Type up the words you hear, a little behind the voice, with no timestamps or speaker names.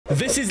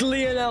This is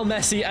Lionel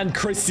Messi and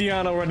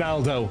Cristiano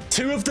Ronaldo,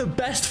 two of the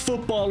best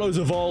footballers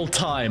of all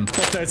time.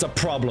 But there's a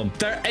problem.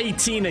 They're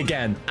 18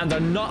 again, and they're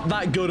not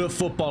that good at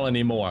football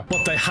anymore.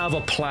 But they have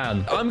a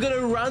plan. I'm going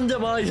to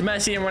randomize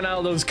Messi and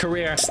Ronaldo's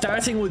career,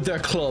 starting with their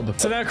club.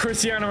 So now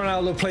Cristiano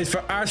Ronaldo plays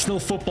for Arsenal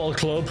Football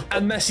Club,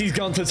 and Messi's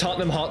gone to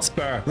Tottenham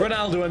Hotspur.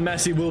 Ronaldo and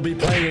Messi will be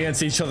playing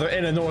against each other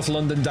in a North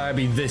London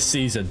derby this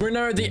season. We're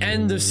now at the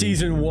end of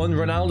season 1.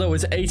 Ronaldo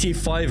is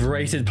 85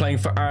 rated playing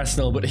for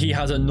Arsenal, but he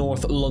has a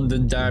North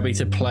London derby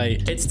to play.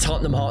 It's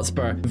Tottenham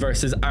Hotspur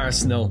versus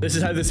Arsenal. This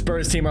is how the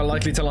Spurs team are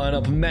likely to line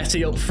up.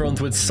 Messi up front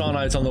with Son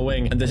out on the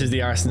wing, and this is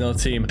the Arsenal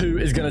team. Who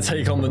is going to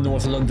take on the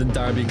North London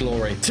derby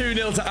glory?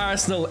 2-0 to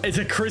Arsenal. It's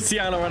a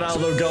Cristiano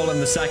Ronaldo goal in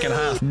the second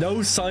half.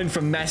 No sign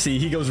from Messi.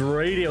 He goes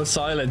radio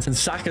silent, and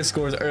Saka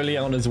scores early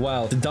on as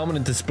well. It's a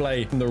dominant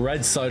display from the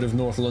red side of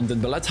North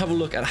London. But let's have a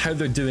look at how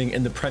they're doing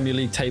in the Premier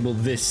League table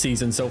this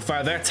season so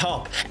far. They're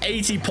top,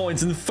 80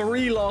 points and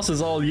 3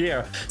 losses all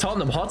year.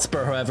 Tottenham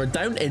Hotspur, however,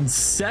 down in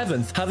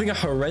 7th, having a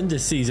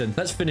horrendous season.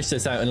 Let's finish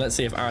this out and let's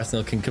see if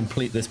Arsenal can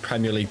complete this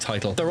Premier League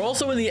title. They're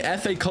also in the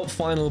FA Cup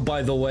final,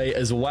 by the way,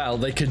 as well.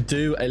 They could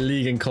do a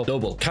League and Cup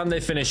double. Can they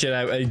finish it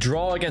out? A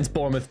draw against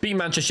Bournemouth, beat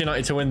Manchester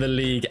United to win the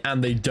league,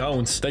 and they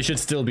don't. They should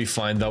still be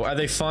fine, though. Are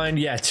they fine?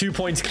 Yeah, 2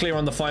 points clear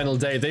on the final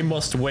day. They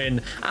must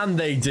win, and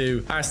they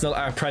do. Arsenal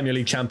are Premier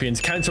League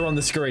champions. Counter on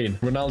the screen.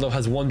 Ronaldo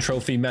has 1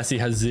 trophy. Messi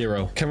has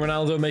 0. Can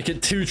Ronaldo make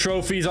it 2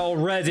 trophies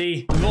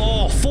already?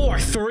 Oh,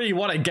 4-3.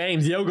 What a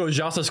game. Diogo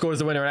Jota scores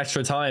the winner in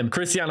extra time.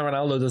 Cristiano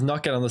Ronaldo does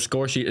not get on the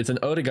score sheet. It's an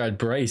Odegaard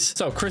brace.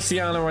 So,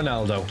 Cristiano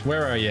Ronaldo,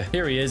 where are you?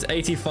 Here he is,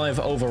 85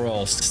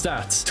 overall.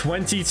 Stats,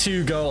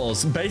 22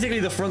 goals. Basically,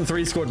 the front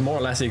 3 scored more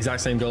or less the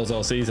exact same goals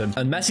all season.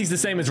 And Messi's the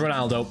same as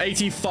Ronaldo,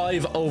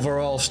 85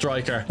 overall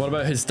striker. What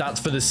about his stats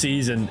for the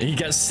season? He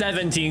gets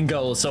 17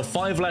 goals, so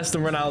 5 less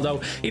than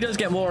Ronaldo. He does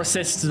get more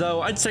assists,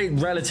 though. I'd say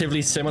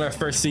relatively similar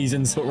first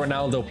seasons, but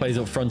Ronaldo plays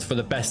up front for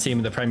the best team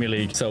in the Premier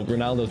League, so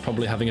Ronaldo's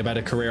probably having a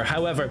better career.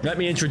 However, let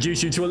me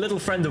introduce you to a little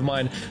friend of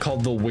mine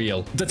called The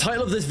Wheel. The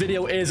title of this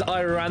video is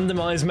I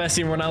Randomised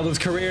Messi and Ronaldo's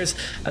careers,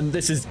 and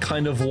this is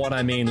kind of what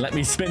I mean. Let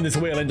me spin this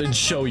wheel and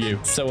show you.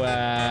 So,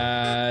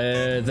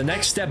 the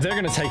next step they're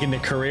going to take in their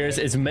careers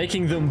is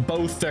making them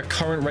both their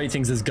current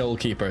ratings as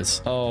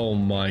goalkeepers. Oh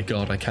my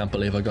god, I can't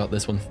believe I got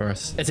this one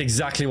first. It's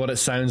exactly what it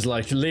sounds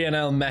like.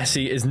 Lionel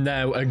Messi is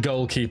now a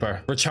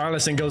goalkeeper.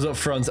 Richarlison goes up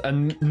front,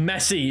 and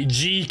Messi,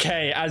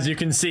 GK, as you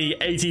can see,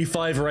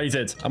 85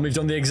 rated. And we've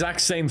done the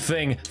exact same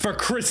thing for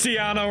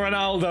Cristiano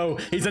Ronaldo.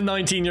 He's a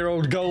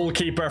 19-year-old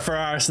goalkeeper for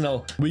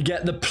Arsenal. We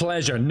get the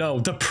pleasure, no,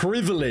 the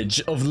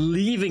privilege of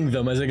leaving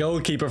them as a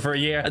goalkeeper for a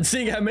year and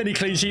seeing how many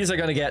clean sheets they're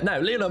going to get. Now,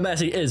 Lionel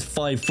Messi is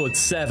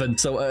 5'7",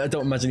 so I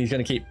don't imagine he's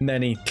going to keep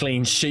many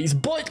clean sheets.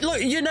 But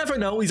look, you never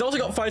know. He's also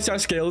got 5-star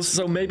skills,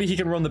 so maybe he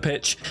can run the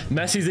pitch.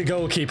 Messi's a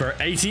goalkeeper,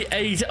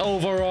 88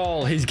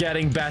 overall. He's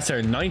getting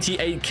better.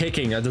 98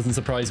 kicking. That doesn't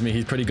surprise me.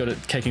 He's pretty good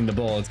at kicking the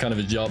ball. It's kind of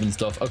his job and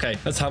stuff. Okay,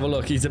 let's have a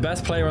look. He's the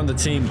best player on the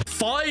team.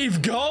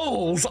 5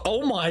 goals.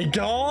 Oh my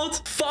god.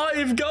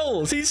 5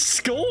 goals. He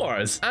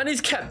scores. And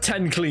he's kept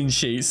 10 clean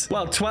sheets.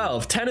 Well,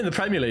 12. 10 in the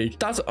Premier League.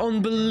 That's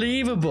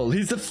unbelievable.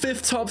 He's the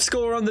 5th top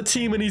scorer on the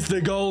team and he's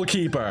the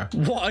goalkeeper.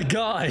 What a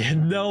guy.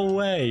 No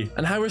way.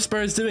 And how are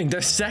Spurs doing? They're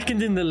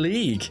 2nd in the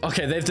league.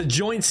 Okay, they have the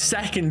joint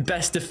 2nd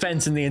best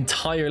defense in the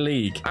entire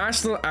league.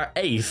 Arsenal are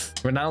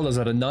 8th. Ronaldo's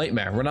at a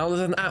nightmare.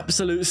 Ronaldo's an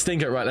absolute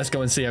stinker. Right, let's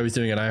go and see how he's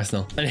doing at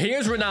Arsenal. And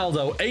here's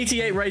Ronaldo,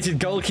 88 rated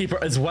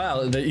goalkeeper as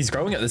well. He's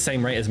growing at the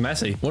same rate as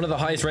Messi. One of the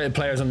highest rated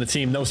players on the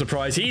team, no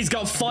surprise. He's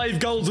got 5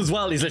 goals as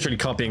well. He's literally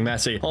copying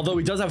Messi. Although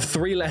he does have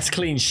 3 less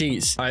clean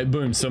sheets. All right,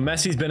 boom. So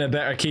Messi's been a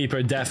better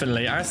keeper,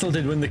 definitely. Arsenal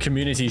did win the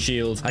Community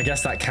Shield. I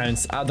guess that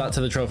counts. Add that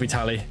to the trophy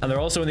tally. And they're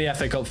also in the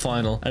FA Cup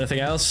final. Anything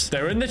else?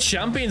 They're in the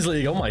Champions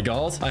League. Oh my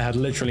god. I had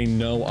literally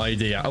no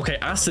idea. Okay,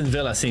 Aston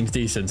Villa seems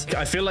decent.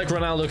 I feel like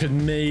Ronaldo could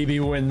maybe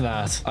win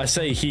that. I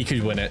say he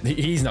could win it.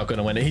 He's not going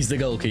to win it. He's the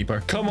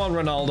goalkeeper. Come on,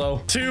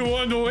 Ronaldo.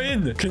 2-1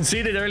 win.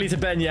 Conceded early to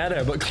Ben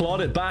Yedder, but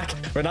clawed it back.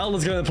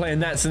 Ronaldo's going to play in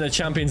nets in the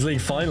Champions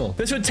League final.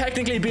 This would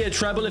technically be a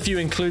treble if you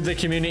include the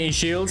Community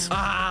Shield.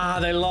 Ah,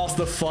 they lost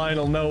the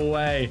final. No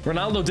way.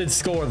 Ronaldo did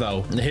score,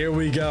 though. And here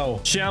we go.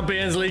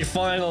 Champions League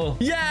final.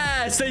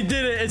 Yes, they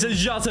did it. It's a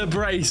Jota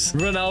brace.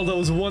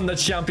 Ronaldo's won the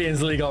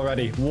Champions League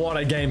already. What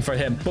a game for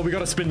him. But we got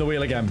to spin the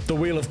wheel again. The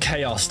wheel of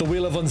chaos. The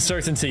wheel of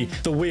uncertainty.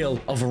 The wheel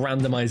of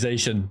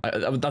randomization.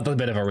 That's a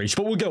bit of a reach,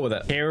 but we'll go with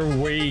it. Here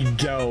we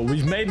go.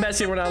 We've made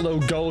Messi and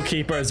Ronaldo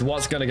goalkeepers.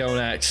 What's going to go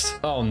next?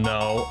 Oh,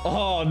 no.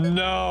 Oh,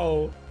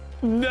 no.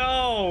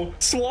 No,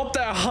 swap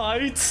their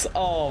heights.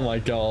 Oh my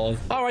god.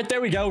 All right,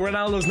 there we go.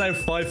 Ronaldo's now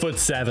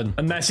 5'7"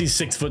 and Messi's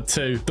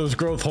 6'2". Those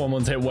growth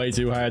hormones hit way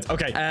too hard.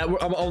 Okay,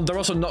 they're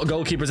also not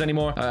goalkeepers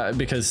anymore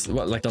because,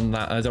 well, like, done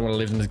that. I don't want to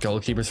leave them as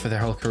goalkeepers for their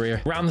whole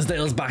career.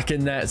 Ramsdale's back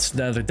in nets.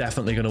 Now they're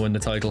definitely going to win the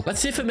title.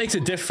 Let's see if it makes a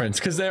difference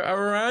because they're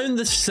around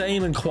the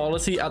same in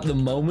quality at the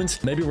moment.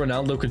 Maybe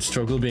Ronaldo could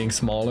struggle being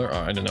smaller, or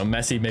I don't know.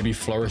 Messi maybe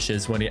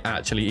flourishes when he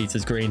actually eats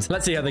his greens.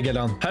 Let's see how they get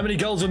on. How many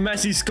goals would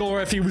Messi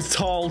score if he was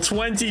tall?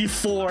 24.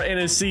 24 in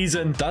a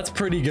season. That's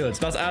pretty good.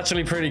 That's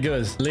actually pretty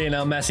good.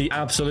 Lionel Messi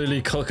absolutely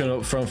cooking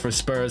up front for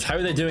Spurs. How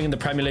are they doing in the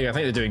Premier League? I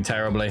think they're doing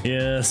terribly.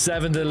 Yeah,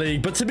 7th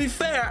league. But to be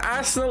fair,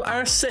 Arsenal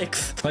are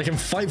 6th. I can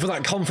fight for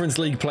that Conference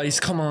League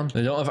place. Come on.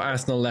 They don't have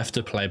Arsenal left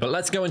to play. But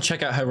let's go and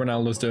check out how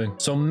Ronaldo's doing.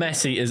 So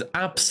Messi is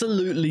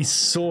absolutely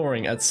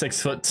soaring at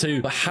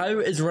 6'2". But how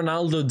is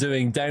Ronaldo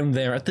doing down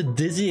there at the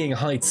dizzying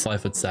heights?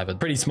 5'7".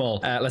 Pretty small.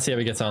 Let's see how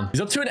he gets on.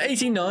 He's up to an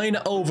 89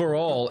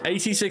 overall.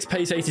 86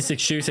 pace,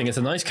 86 shooting. It's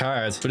a nice card.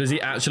 But is he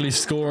actually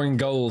scoring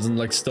goals and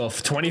like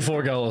stuff?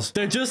 24 goals.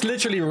 They're just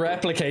literally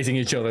replicating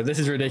each other. This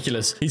is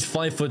ridiculous. He's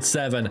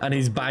 5'7" and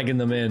he's bagging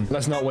them in.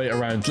 Let's not wait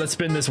around. Let's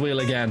spin this wheel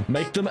again.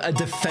 Make them a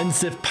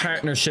defensive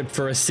partnership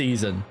for a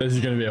season. This is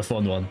going to be a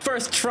fun one.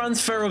 First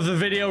transfer of the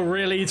video,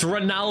 really. It's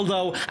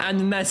Ronaldo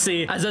and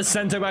Messi as a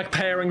centre-back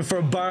pairing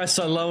for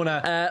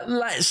Barcelona.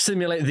 Let's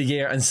simulate the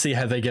year and see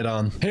how they get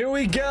on. Here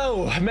we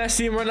go.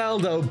 Messi and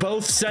Ronaldo,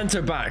 both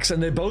centre-backs,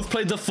 and they both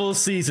played the full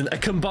season. A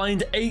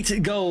combined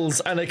 8 goals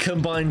and a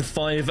combined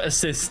 5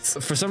 assists.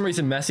 For some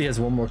reason, Messi has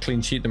one more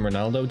clean sheet than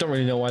Ronaldo. Don't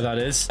really know why that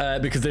is,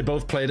 because they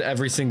both played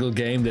every single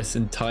game this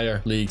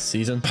entire league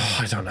season.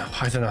 I don't know.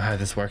 I don't know how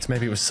this works.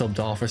 Maybe it was subbed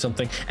off or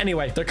something.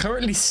 Anyway, they're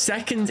currently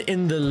 2nd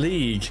in the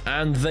league,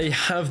 and they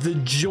have the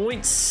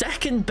joint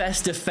 2nd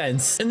best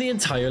defense in the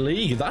entire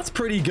league. That's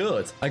pretty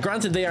good.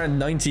 Granted, they are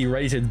 90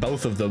 rated,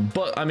 both of them,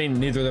 but I mean,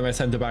 neither of them are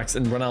centre-backs,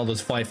 and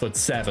Ronaldo's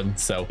 5'7",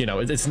 so, you know,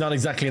 it's not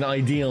exactly an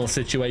ideal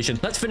situation.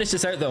 Let's finish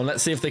this out, though, and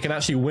let's see if they can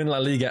actually win La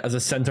Liga as a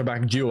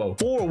centre-back duo.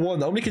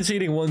 4-1, only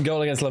conceding 1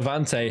 goal against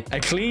Levante, a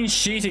clean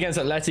sheet against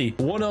Atleti,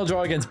 1-0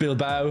 draw against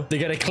Bilbao. They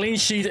get a clean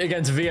sheet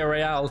against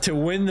Villarreal to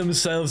win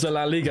themselves the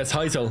La Liga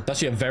title.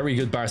 That's actually a very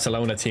good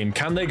Barcelona team.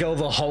 Can they go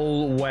the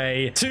whole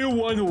way?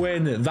 2-1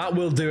 win. That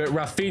will do it.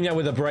 Rafinha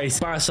with a brace.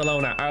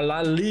 Barcelona are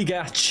La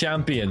Liga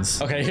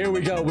champions. Okay, here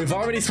we go. We've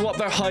already swapped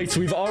their heights.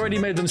 We've already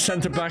made them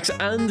centre-backs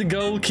and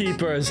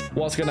goalkeepers.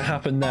 What's going to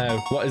happen now?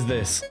 What is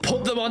this?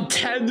 Put them on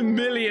 10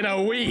 million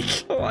a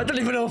week. Oh, I don't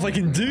even know if I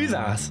can do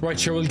that. Right,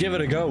 sure, we'll give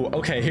it a go.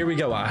 Okay, here we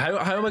go.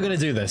 How am I going to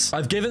do this?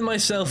 I've given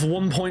myself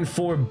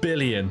 1.4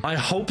 billion. I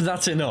hope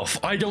that's enough.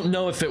 I don't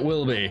know if it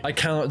will be. I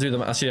cannot do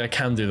them. Actually, I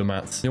can do the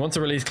maths. He wants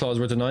a release clause.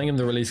 We're denying him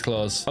the release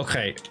clause.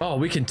 Okay. Oh,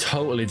 we can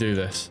totally do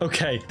this.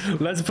 Okay,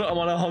 let's put him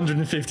on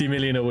 150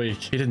 million a week.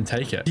 He didn't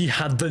take it. He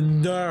had the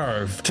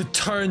nerve to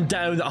turn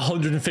down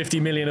 150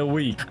 million a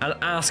week and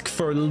ask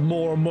for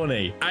more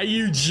money. Are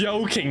you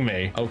joking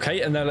me?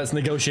 Okay, and now let's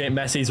negotiate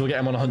Messi's. We'll get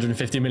him on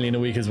 150 million a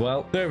week as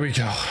well. There we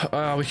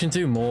go. We can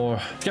do more.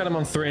 Let's get him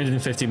on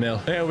 350 mil.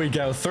 There we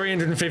go.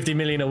 350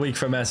 million a week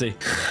for Messi.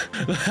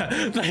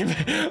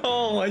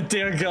 Oh my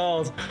dear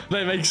God.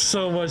 They make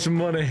so much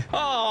money.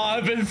 Oh,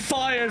 I've been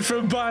fired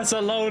from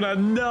Barcelona.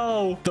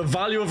 No. The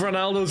value of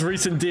Ronaldo's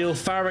recent deal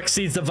far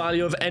exceeds the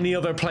value of any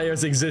other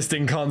player's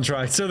existing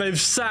contract. So they've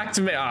sacked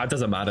me. It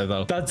doesn't matter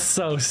though. That's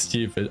so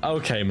stupid.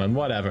 Okay, man,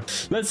 whatever.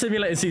 Let's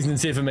simulate a season and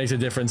see if it makes a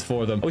difference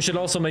for them. We should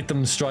also make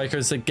them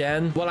strikers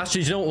again. Well,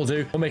 actually, you know what we'll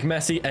do? We'll make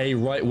Messi a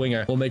right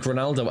winger. We'll make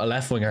Ronaldo a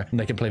left winger, and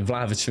they can play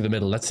Vlahovic through the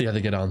middle. Let's see how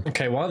they get on.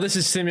 Okay, while this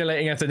is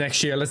simulating after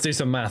next year, let's do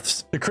some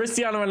maths. The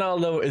Cristiano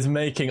Ronaldo is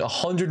making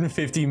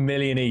 150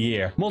 million a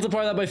year.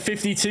 Multiply that by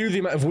 52, the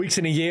amount of weeks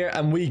in a year,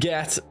 and we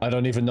get... I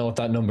don't even know what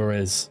that number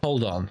is.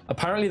 Hold on.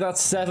 Apparently,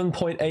 that's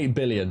 7.8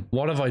 billion.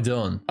 What have I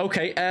done?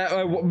 Okay,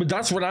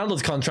 that's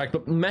Ronaldo's contract,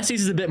 but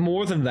Messi's is a bit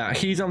more than that.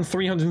 He's on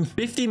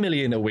 350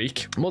 million a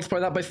week. Multiply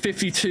that by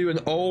 52,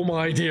 and oh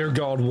my dear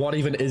God, what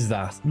even is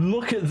that?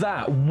 Look at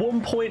that.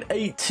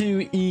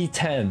 1.82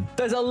 E10.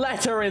 There's a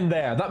letter in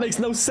there. That makes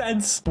no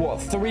sense.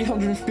 What?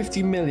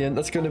 350 million?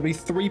 That's going to be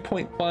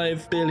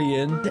 3.5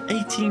 billion to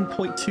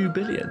 18.2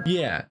 billion.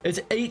 Yeah, it's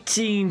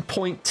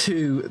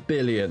 18.2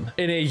 billion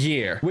in a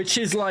year, which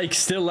is like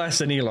still less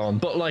than Elon,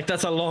 but like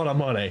that's a lot of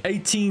money.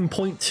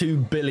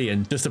 18.2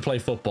 billion just to play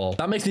football.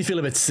 That makes me feel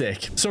a bit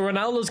sick. So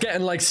Ronaldo's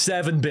getting like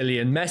 7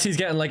 billion, Messi's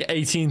getting like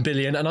 18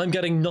 billion, and I'm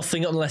getting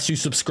nothing unless you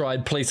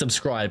subscribe. Please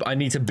subscribe. I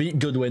need to beat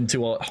Goodwin to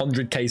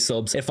 100k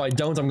subs. If I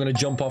don't, I'm going to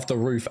jump off the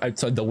roof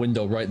outside the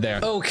window right there.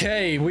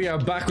 Okay, we are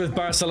back with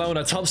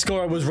Barcelona. Top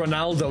scorer was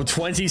Ronaldo,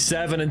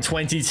 27 and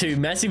 22.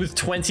 Messi with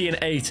 20 and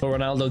 8. But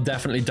Ronaldo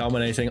definitely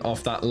dominating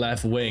off that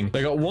left wing.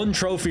 They got 1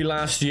 trophy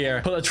last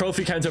year. Put a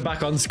trophy counter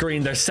back on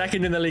screen. They're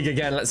 2nd in the league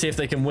again. Let's see if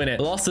they can win it.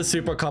 Lost the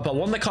Super Copa,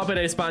 won the Copa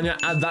de España.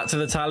 Add that to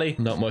the tally.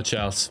 Not much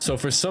else. So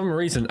for some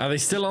reason, are they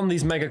still on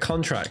these mega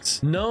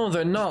contracts? No,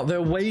 they're not.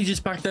 Their wages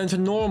back down to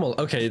normal.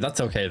 Okay,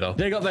 that's okay though.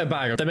 They got their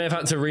bag. They may have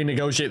had to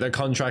renegotiate their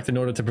contract in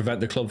order to prevent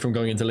the club from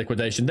going into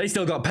liquidation. They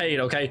still got paid,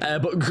 okay?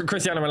 But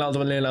Cristiano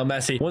Ronaldo and Lionel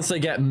Messi, once they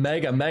get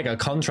mega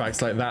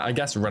contracts like that, I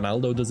guess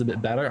Ronaldo does a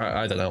bit better.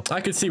 I don't know.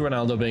 I could see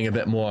Ronaldo being a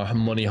bit more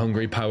money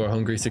hungry, power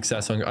hungry,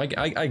 success hungry.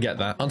 I get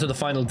that. Onto the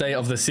final day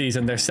of the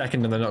season. They're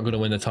 2nd and they're not going to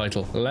win the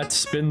title. Let's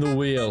spin the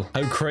wheel.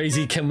 How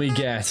crazy can we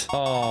get?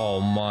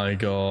 Oh my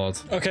God.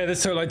 Okay,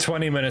 this took like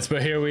 20 minutes,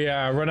 but here we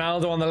are.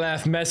 Ronaldo on the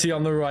left, Messi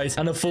on the right,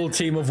 and a full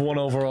team of 1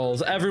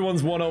 overalls.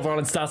 Everyone's 1 overall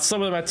in stats.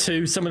 Some of them are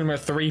 2, some of them are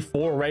 3,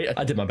 4 rate.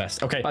 I did my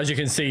best. Okay, as you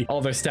can see,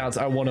 all their stats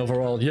are 1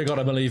 overall. You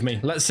gotta believe me.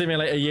 Let's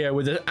simulate a year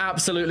with an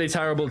absolutely absolutely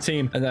terrible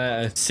team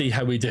and see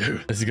how we do.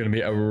 This is going to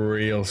be a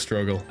real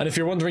struggle. And if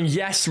you're wondering,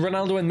 yes,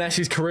 Ronaldo and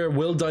Messi's career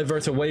will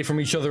divert away from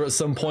each other at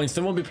some points.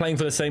 They won't be playing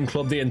for the same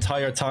club the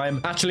entire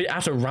time. Actually,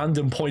 at a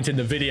random point in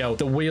the video,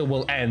 the wheel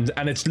will end,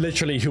 and it's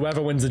literally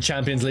whoever wins the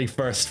Champions League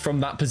first from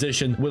that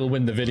position will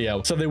win the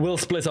video. So they will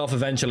split off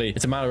eventually.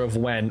 It's a matter of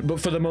when. But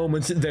for the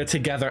moment, they're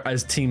together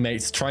as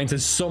teammates, trying to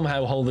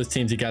somehow hold this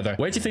team together.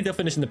 Where do you think they'll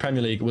finish in the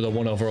Premier League with a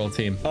 1 overall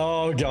team?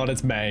 Oh god,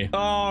 it's May.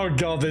 Oh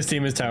god, this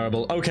team is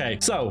terrible. Okay,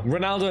 so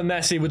Ronaldo and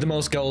Messi with the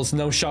most goals.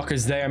 No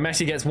shockers there.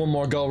 Messi gets 1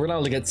 more goal.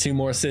 Ronaldo gets 2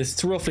 more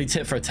assists. Roughly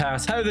tit for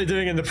tat. How are they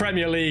doing in the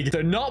Premier League?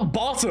 They're not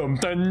bottom.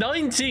 They're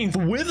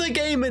 19th with a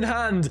game in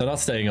hand. They're not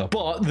staying up,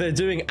 but they're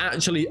doing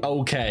actually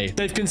okay.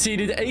 They've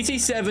conceded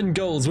 87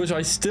 goals, which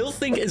I still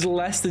think is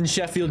less than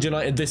Sheffield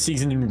United this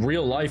season in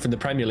real life in the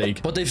Premier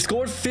League. But they've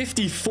scored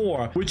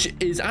 54, which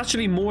is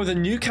actually more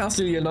than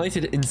Newcastle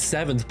United in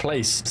 7th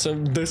place. So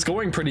they're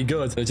scoring pretty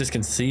good. They're just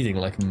conceding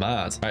like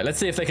mad. All right, let's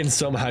see if they can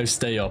somehow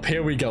stay up.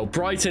 Here we go.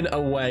 Brighton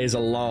away is a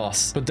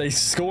loss, but they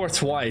score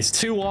twice.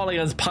 2-all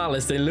against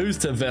Palace. They lose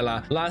to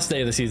Villa. Last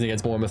day of the season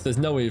against Bournemouth. There's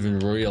no even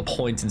real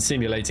point in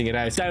simulating it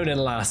out. Down in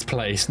last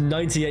place.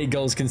 98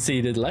 goals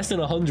conceded. Less than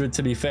 100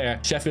 to be fair.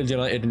 Sheffield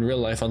United in real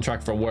life on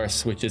track for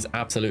worse, which is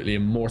absolutely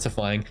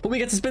mortifying. But we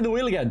get to spin the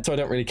wheel again, so I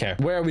don't really care.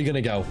 Where are we going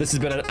to go? This has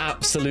been an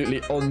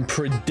absolutely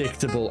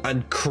unpredictable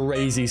and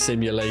crazy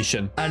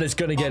simulation, and it's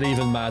going to get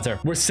even madder.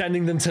 We're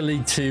sending them to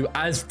League 2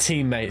 as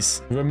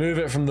teammates. Remove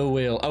it from the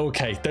wheel.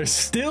 Okay, they're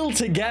still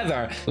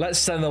together. Let's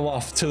send them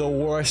off to the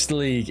worst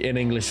league in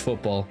English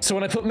football. So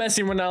when I put Messi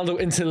and Ronaldo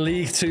into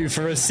League 2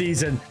 for a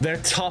season, they're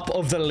top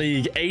of the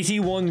league.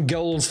 81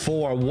 goals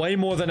for, way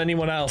more than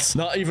anyone else.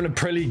 Not even a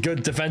pretty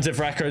good defensive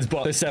record,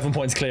 but they're 7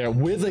 points clear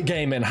with a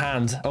game in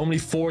hand. Only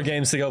 4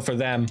 games to go for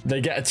them.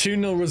 They get a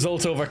 2-0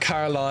 result over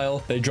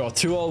Carlisle. They draw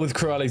 2-all with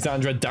Crew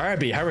Alexandra.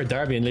 Derby, Harrod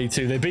Derby in League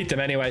 2. They beat them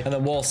anyway. And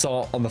then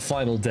Walsall on the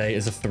final day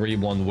is a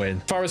 3-1 win.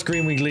 Forest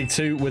Green League League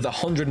 2 with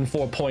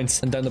 104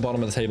 points. And down the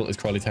bottom of the table is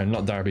Crawley Town,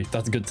 not Derby.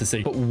 That's good to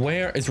see. But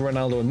where is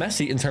Ronaldo and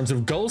Messi in terms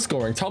of goal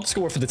scoring? Top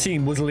scorer for the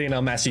team was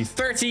Lionel Messi.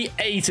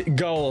 38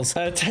 goals.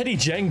 Teddy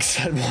Jenks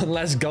had 1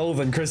 less goal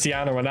than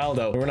Cristiano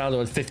Ronaldo. Ronaldo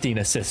had 15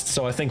 assists,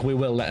 so I think we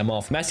will let him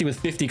off. Messi with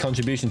 50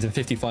 contributions in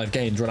 55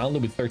 games.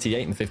 Ronaldo with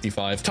 38 and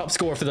 55. Top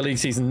scorer for the league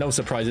season, no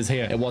surprises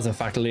here. It was in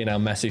fact Lionel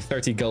Messi.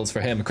 30 goals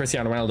for him.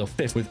 Cristiano Ronaldo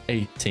 5th with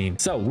 18.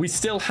 So we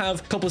still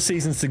have a couple of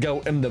seasons to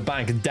go in the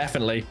bank,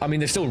 definitely. I mean,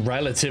 they're still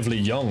relatively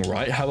young,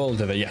 right? How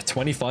old are they? Yeah,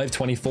 25,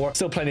 24.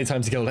 Still plenty of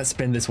time to go. Let's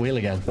spin this wheel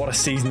again. What a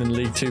season in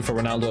League 2 for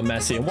Ronaldo and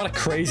Messi, and what a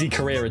crazy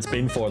career it's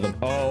been for them.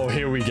 Oh,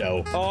 here we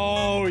go.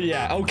 Oh,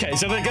 yeah. Okay,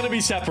 so they're going to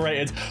be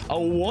separated. A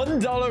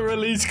 $1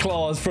 release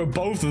clause for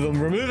both of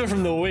them. Remove it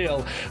from the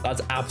wheel.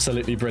 That's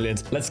absolutely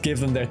brilliant. Let's give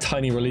them their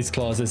tiny release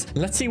clauses.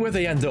 Let's see where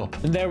they end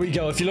up. And there we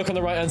go. If you look on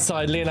the right-hand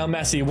side, Lionel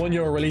Messi,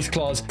 €1 release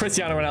clause.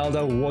 Cristiano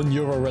Ronaldo,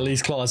 €1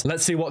 release clause.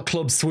 Let's see what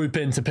clubs swoop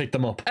in to pick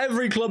them up.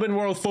 Every club in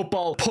world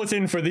football put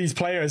in for these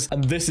players,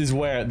 and this is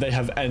where they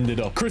have ended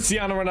up.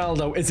 Cristiano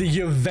Ronaldo is a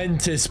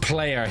Juventus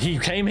player. He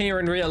came here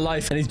in real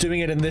life, and he's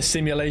doing it in this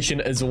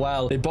simulation as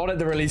well. They bought out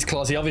the release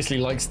clause. He obviously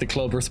likes the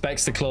club,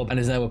 respects the club, and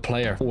is now a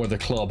player for the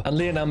club. And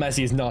Lionel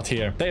Messi is not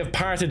here. They have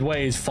parted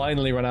ways,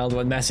 finally, Ronaldo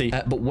and Messi.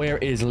 But where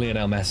is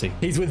Lionel Messi?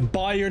 He's with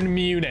Bayern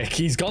Munich.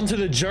 He's gone to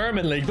the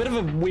German league. Bit of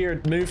a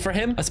weird move for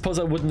him. I suppose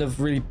I wouldn't have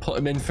really put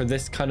him in for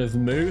this kind of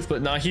move,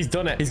 but now he's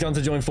done it. He's gone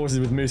to join forces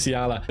with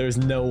Musiala. There's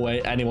no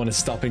way anyone is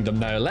stopping them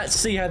now. Let's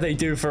see how they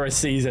do for a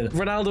season.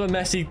 Ronaldo and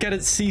Messi get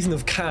a season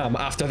of calm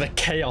after the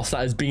chaos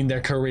that has been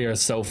their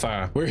careers so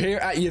far. We're here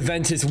at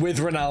Juventus with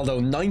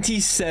Ronaldo,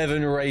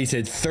 97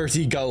 rated,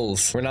 30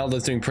 goals.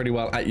 Ronaldo's doing pretty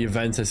well at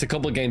Juventus. A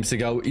couple of games to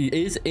go. He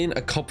is in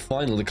a cup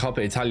final, the Coppa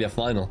Italia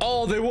final.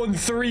 Oh, they won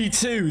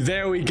 3-2.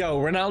 There we go.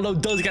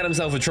 Ronaldo does get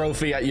himself a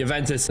trophy at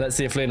Juventus. Let's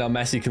see if Lionel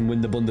Messi can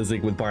win the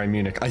Bundesliga with Bayern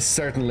Munich. I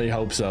certainly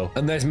hope so.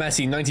 And there's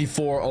Messi,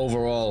 94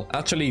 overall.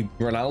 Actually,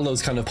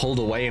 Ronaldo's kind of pulled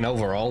away in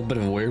overall. Bit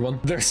of a weird one.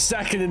 They're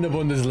second in the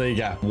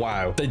Bundesliga.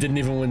 Wow. They didn't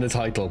even win the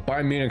title.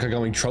 Bayern Munich are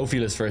going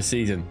trophyless for a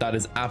season. That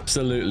is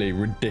absolutely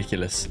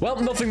ridiculous. Well,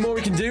 nothing more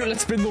we can do.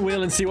 Let's spin the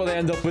wheel and see what they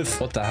end up with.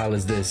 What the hell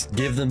is this?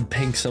 Give them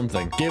pink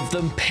something. Give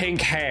them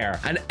pink hair.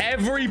 And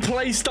every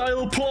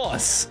playstyle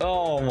plus.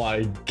 Oh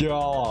my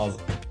god.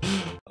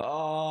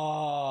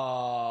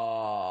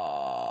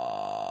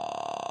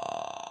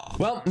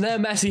 Well, now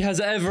Messi has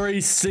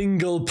every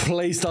single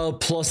playstyle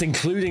plus,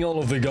 including all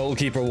of the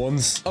goalkeeper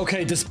ones.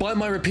 Okay, despite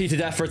my repeated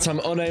efforts, I'm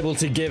unable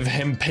to give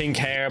him pink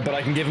hair, but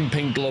I can give him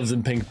pink gloves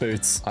and pink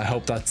boots. I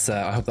hope that's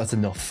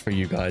enough for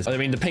you guys. I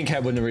mean, the pink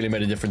hair wouldn't have really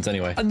made a difference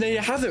anyway. And there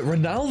you have it.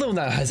 Ronaldo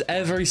now has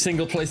every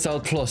single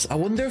playstyle plus. I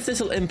wonder if this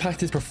will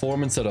impact his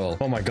performance at all.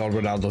 Oh my god,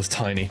 Ronaldo's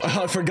tiny.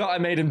 I forgot I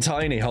made him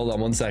tiny. Hold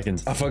on 1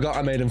 second. I forgot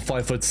I made him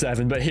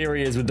 5'7", but here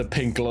he is with the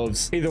pink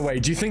gloves. Either way,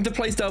 do you think the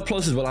playstyle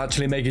pluses will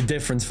actually make a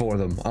difference for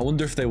them? I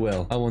wonder if they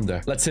will. I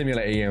wonder. Let's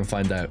simulate a year and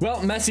find out. Well,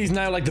 Messi's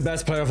now like the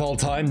best player of all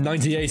time.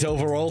 98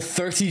 overall,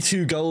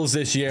 32 goals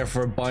this year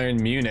for Bayern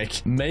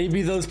Munich.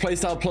 Maybe those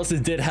playstyle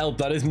pluses did help.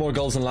 That is more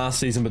goals than last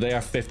season, but they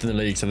are 5th in the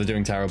league, so they're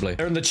doing terribly.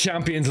 They're in the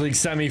Champions League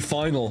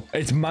semi-final.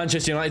 It's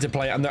Manchester United to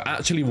play, and they're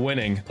actually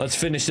winning. Let's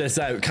finish this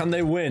out. Can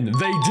they win?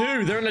 They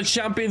do. They're in the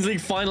Champions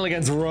League final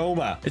against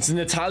Roma. It's an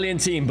Italian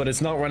team, but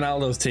it's not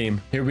Ronaldo's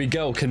team. Here we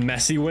go. Can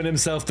Messi win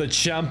himself the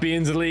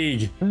Champions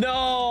League?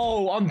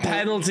 No! On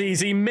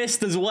penalties. He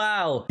missed as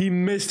well. He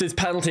missed his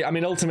penalty. I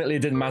mean, ultimately, it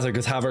didn't matter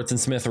because Havertz and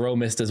Smith Rowe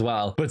missed as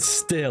well. But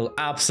still,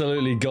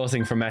 absolutely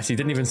gutting for Messi.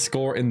 Didn't even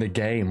score in the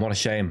game. What a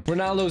shame.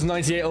 Ronaldo's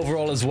 98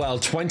 overall as well.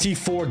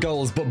 24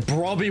 goals, but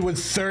Brobby with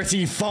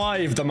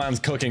 35. The man's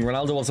cooking.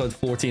 Ronaldo also had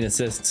 14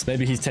 assists.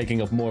 Maybe he's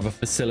taking up more of a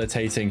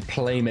facilitating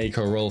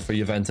playmaker role for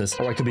Juventus.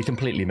 Or I could be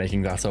completely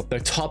making that up. They're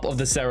top of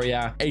the Serie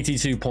A.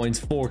 82 points.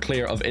 4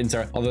 clear of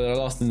Inter. Although they're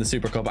lost in the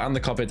Super Cup and the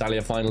Coppa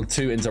Italia final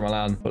to Inter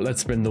Milan. But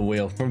let's spin the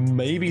wheel for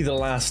maybe the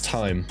last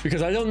time.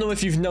 Because I don't know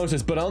if you've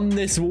noticed, but on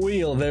this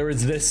wheel, there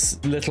is this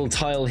little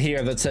tile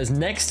here that says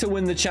next to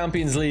win the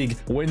Champions League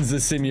wins the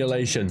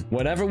simulation.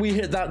 Whenever we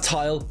hit that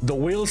tile, the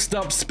wheel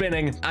stops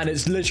spinning and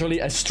it's literally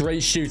a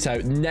straight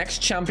shootout. Next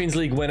Champions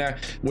League winner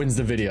wins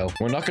the video.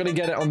 We're not going to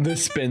get it on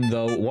this spin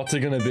though. What's it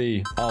going to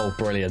be? Oh,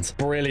 brilliant.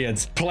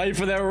 Brilliant. Play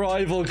for their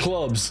rival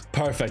clubs.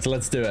 Perfect.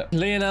 Let's do it.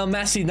 Lionel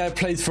Messi now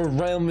plays for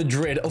Real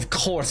Madrid. Of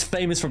course,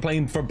 famous for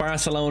playing for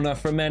Barcelona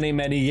for many,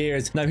 many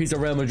years. Now he's a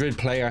Real Madrid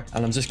player,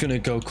 and I'm just going to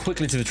go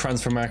quickly to the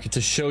transfer market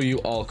to show you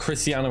all.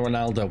 Cristiano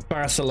Ronaldo,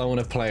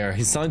 Barcelona player.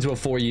 He's signed to a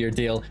 4-year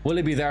deal. Will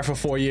he be there for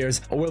 4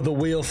 years, or will the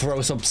wheel throw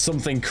us up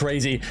something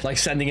crazy like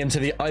sending him to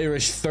the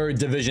Irish 3rd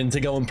division to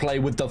go and play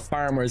with the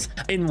farmers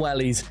in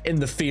wellies in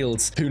the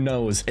fields? Who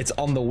knows? It's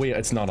on the wheel.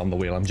 It's not on the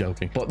wheel, I'm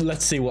joking. But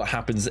let's see what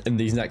happens in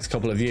these next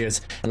couple of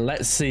years, and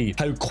let's see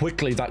how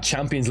quickly that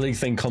Champions League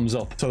thing comes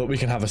up so that we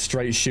can have a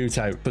straight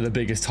shootout for the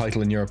biggest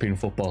title in European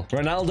football.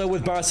 Ronaldo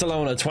with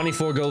Barcelona,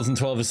 24 goals and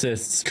 12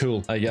 assists.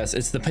 Cool, I guess.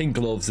 It's the pink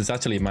gloves. It's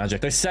actually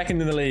magic. They're 2nd in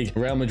the league.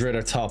 Real Madrid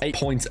are top, 8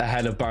 points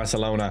ahead of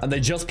Barcelona, and they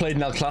just played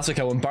in El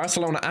Clasico, and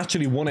Barcelona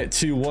actually won it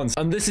 2-1.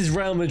 And this is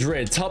Real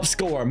Madrid. Top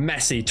scorer,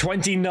 Messi,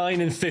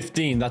 29 and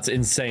 15. That's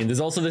insane. There's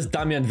also this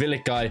Damian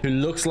Bilic guy who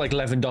looks like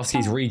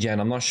Lewandowski's regen.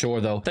 I'm not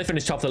sure though. They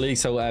finished top of the league,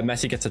 so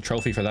Messi gets a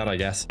trophy for that, I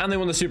guess. And they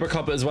won the Super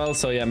Cup as well,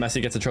 so yeah,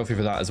 Messi gets a trophy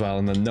for that as well,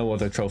 and then no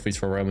other trophies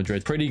for Real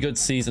Madrid. Pretty good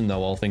season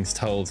though, all things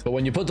told. But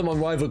when you put them on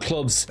rival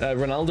clubs,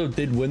 Ronaldo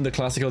did win the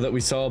Clasico that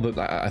we saw, but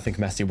I think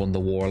Messi won the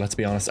war, let's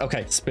be honest.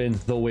 Okay, spin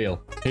the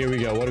wheel. Here we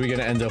go. What are we going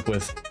to end up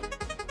with?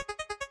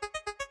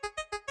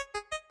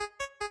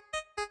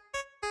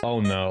 Oh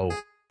no.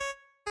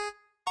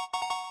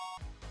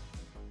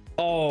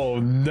 Oh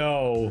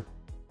no.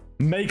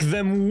 Make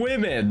them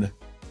women.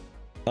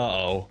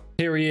 Uh-oh.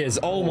 Here he is.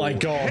 Oh my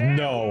god,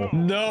 no.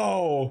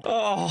 No.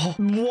 Oh,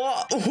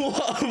 what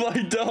have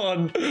I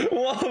done?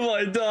 What have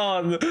I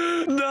done?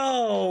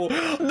 No.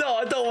 No,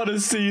 I don't want to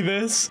see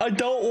this. I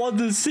don't want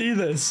to see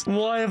this.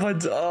 Why have I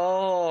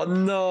oh,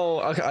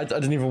 no. Okay, I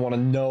didn't even want to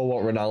know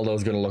what Ronaldo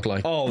is going to look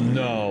like. Oh,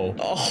 no.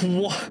 Oh,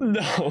 what?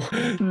 No.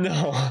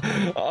 No.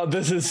 Oh,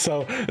 this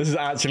is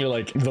actually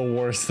like the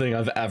worst thing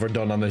I've ever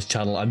done on this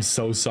channel. I'm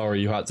so sorry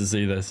you had to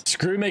see this.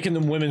 Screw making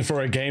them women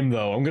for a game,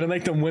 though. I'm going to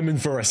make them women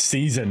for a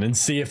season and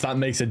see if that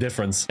makes a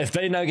difference. If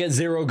they now get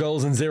 0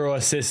 goals and 0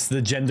 assists,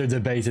 the gender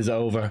debate is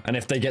over. And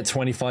if they get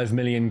 25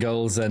 million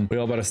goals, then we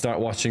all better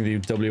start watching the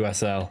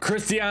WSL.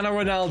 Cristiano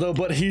Ronaldo,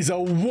 but he's a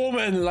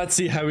woman. Let's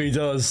see how he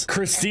does.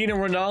 Cristiano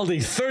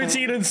Ronaldo,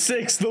 13 and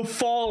 6, the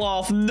fall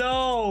off.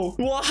 No,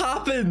 what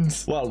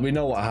happened? Well, we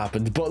know what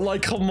happened, but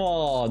like, come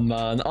on,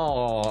 man.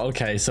 Oh,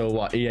 okay. So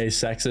what? EA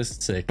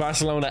sexist? Sick.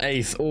 Barcelona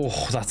 8th.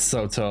 Oh, that's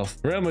so tough.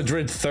 Real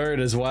Madrid 3rd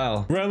as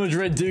well. Real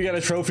Madrid do get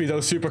a trophy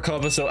though, Super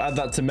Copa, so add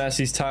that to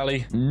Messi's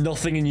tally.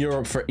 Nothing in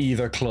Europe for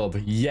either club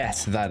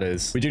yet, that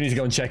is. We do need to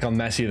go and check on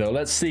Messi though.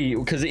 Let's see,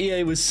 because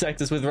EA was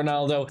sexist with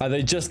Ronaldo. Are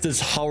they just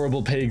as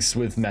horrible pigs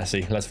with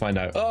Messi? Let's find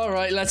out. All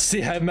right, let's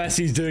see how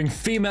Messi's doing.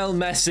 Female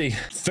Messi,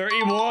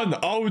 31.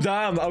 Oh,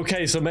 damn.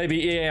 Okay, so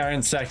maybe EA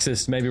aren't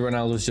sexist. Maybe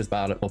Ronaldo's just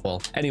bad at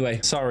football. Anyway,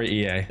 sorry,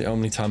 EA. The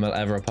only time I'll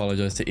ever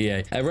apologize to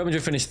EA. Real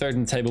Madrid finished 3rd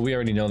in the table. We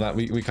already know that.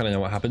 We kind of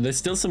know what happened. There's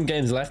still some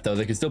games left though.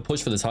 They can still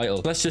push for the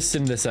title. Let's just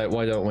sim this out.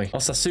 Why don't we?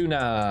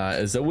 Osasuna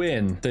is a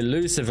win. They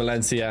lose to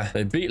Valencia.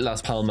 They beat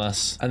Las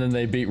Palmas, and then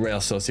they beat Real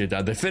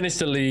Sociedad. They finished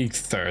the league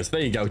 3rd.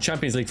 There you go.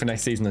 Champions League for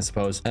next season, I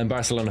suppose. And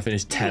Barcelona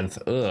finished 10th.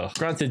 Ugh.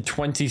 Granted,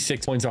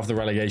 26 points off the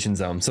relegation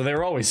zone, so they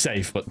were always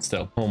safe, but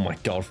still. Oh my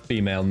god,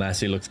 female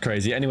Messi looks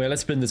crazy. Anyway,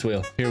 let's spin this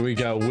wheel. Here we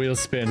go. Wheel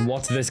spin.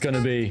 What's this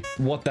gonna be?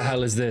 What the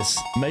hell is this?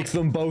 Make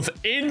them both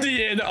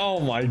Indian. Oh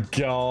my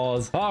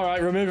god. All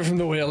right, remove it from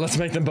the wheel. Let's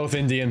make them both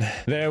Indian.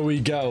 There we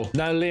go.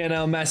 Now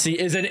Lionel Messi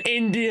is an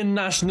Indian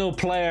national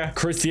player.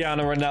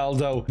 Cristiano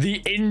Ronaldo,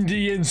 the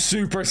Indian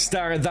superstar.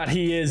 superstar that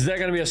he is. They're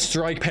going to be a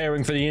strike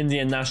pairing for the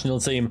Indian national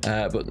team.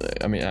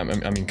 But I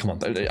mean, come on.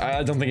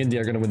 I don't think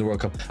India are going to win the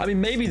World Cup. I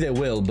mean, maybe they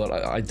will, but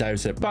I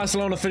doubt it.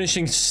 Barcelona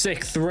finishing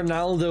 6th.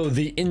 Ronaldo,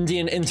 the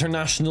Indian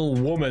international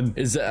woman,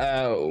 is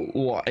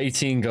what,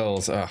 18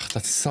 goals. Ugh,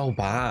 that's so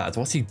bad.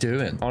 What's he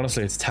doing?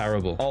 Honestly, it's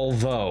terrible.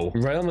 Although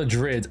Real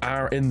Madrid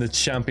are in the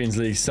Champions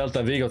League,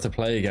 Celta Vigo to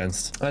play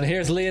against. And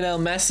here's Lionel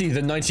Messi,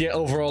 the 98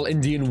 overall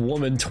Indian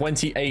woman,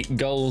 28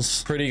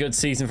 goals. Pretty good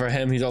season for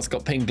him. He's also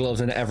got pink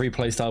gloves in every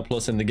playstyle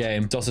plus in the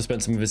game. He's also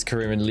spent some of his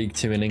career in League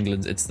 2 in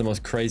England. It's the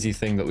most crazy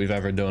thing that we've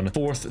ever done.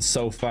 4th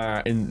so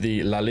far in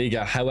the La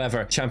Liga.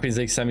 However, Champions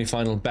League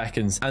semi-final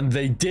beckons, and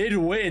they did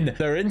win.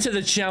 They're into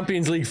the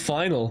Champions League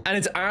final, and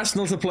it's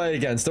Arsenal to play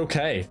against.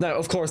 Okay. Now,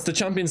 of course, the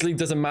Champions League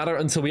doesn't matter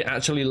until we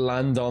actually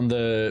land on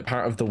the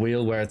part of the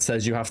wheel where it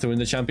says you have to win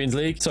the Champions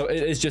League. So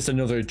it is just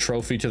another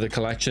trophy to the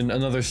collection,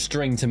 another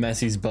string to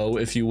Messi's bow,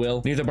 if you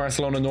will. Neither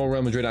Barcelona nor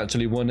Real Madrid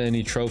actually won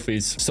any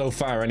trophies so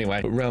far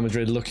anyway. But Real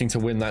Madrid looking to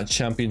win that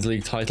Champions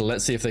League title.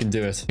 Let's see if they can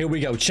do it. Here we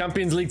go.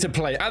 Champions League to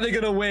play. Are they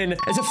going to win?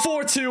 It's a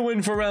 4-2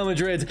 win for Real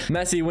Madrid.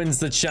 Messi wins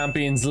the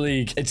Champions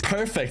League. It's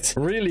perfect.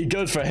 Really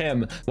good for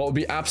him. What would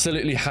be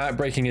absolutely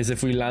heartbreaking is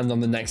if we land on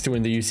the next to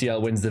win the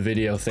UCL wins the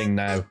video thing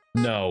now.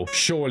 No,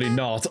 surely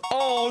not.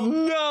 Oh,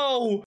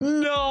 no,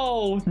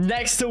 no.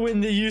 Next to win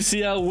the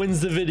UCL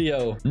wins the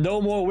video. No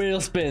more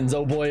wheel spins.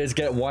 Oh boy,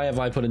 why have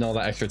I put in all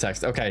that extra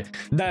text? Okay,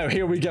 now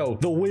here we go.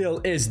 The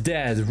wheel is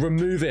dead.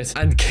 Remove it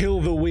and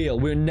kill the wheel.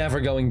 We're never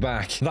going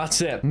back.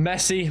 That's it.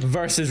 Messi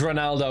versus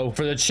Ronaldo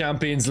for the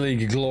Champions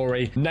League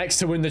glory. Next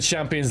to win the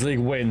Champions League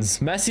wins.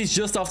 Messi's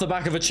just off the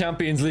back of a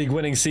Champions League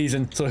winning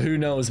season, so who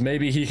knows?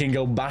 Maybe he can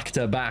go back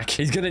to back.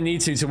 He's gonna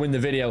need to win the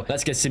video.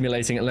 Let's get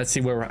simulating it. Let's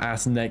see where we're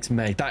at next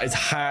May. That is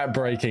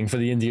heartbreaking for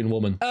the Indian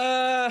woman.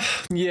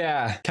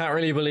 Yeah, can't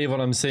really believe what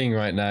I'm seeing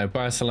right now.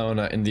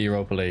 Barcelona in the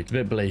Europa League. It's a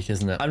bit bleak,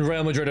 isn't it? And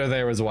Real Madrid are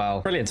there as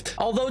well. Brilliant.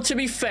 Although, to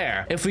be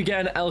fair, if we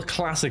get an El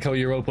Clasico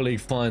Europa League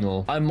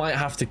final, I might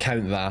have to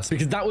count that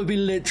because that would be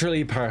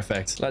literally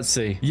perfect. Let's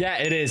see. Yeah,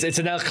 it is. It's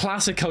an El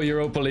Clasico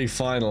Europa League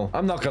final.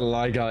 I'm not gonna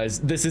lie, guys.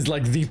 This is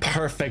like the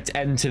perfect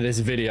end to this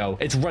video.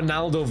 It's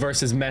Ronaldo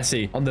versus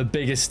Messi on the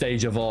biggest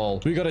stage of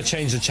all. We gotta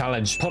change the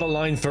challenge. Put a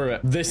line through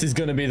it. This is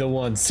gonna be the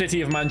one.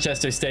 City of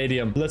Manchester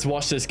Stadium. Let's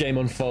watch this game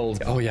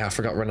unfold. Oh yeah, I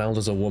forgot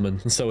Ronaldo's a woman,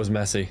 and so is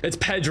Messi. It's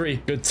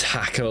Pedri. Good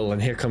tackle,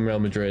 and here come Real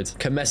Madrid.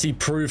 Can Messi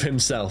prove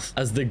himself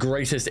as the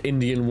greatest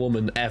Indian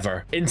woman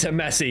ever? Into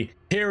Messi.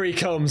 Here he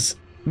comes.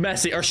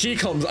 Messi, or she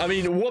comes. I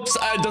mean, whoops,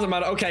 it doesn't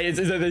matter. Okay,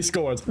 they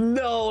scored.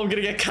 No, I'm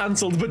gonna get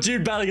cancelled, but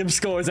Jude Bellingham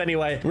scores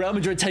anyway. Real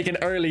Madrid take an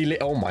early lead.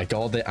 Oh my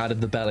god, they added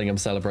the Bellingham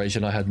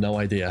celebration. I had no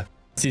idea.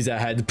 He's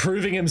ahead,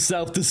 proving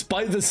himself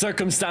despite the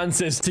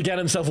circumstances to get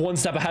himself one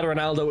step ahead of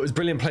Ronaldo. It was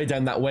brilliant play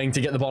down that wing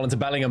to get the ball into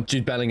Bellingham.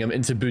 Jude Bellingham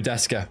into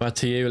Budeska.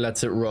 Mathieu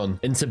lets it run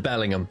into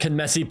Bellingham. Can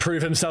Messi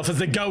prove himself as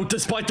the GOAT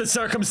despite the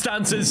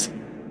circumstances?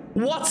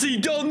 What's he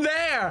done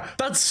there?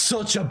 That's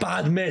such a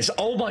bad miss.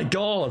 Oh my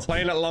god.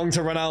 Playing it long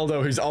to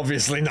Ronaldo, who's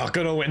obviously not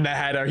going to win the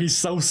header. He's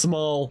so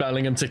small.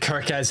 Bellingham to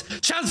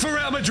Kirkez. Chance for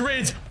Real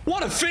Madrid.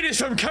 What a finish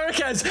from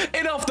Kirkez.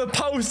 In off the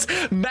post.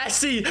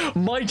 Messi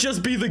might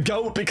just be the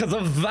GOAT because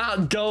of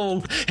that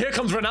goal. Here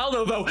comes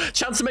Ronaldo though.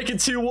 Chance to make it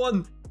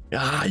 2-1.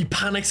 Ah, he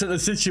panics at the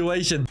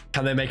situation.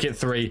 Can they make it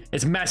 3?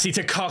 It's Messi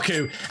to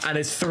Koku, and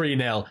it's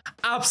 3-0.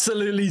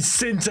 Absolutely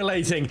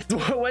scintillating.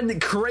 When the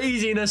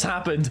craziness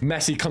happened,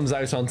 Messi comes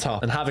out on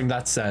top. And having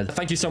that said,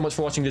 thank you so much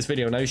for watching this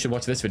video. Now you should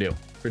watch this video.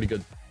 Really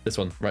good. This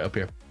one right up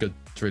here. Good.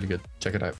 It's really good. Check it out.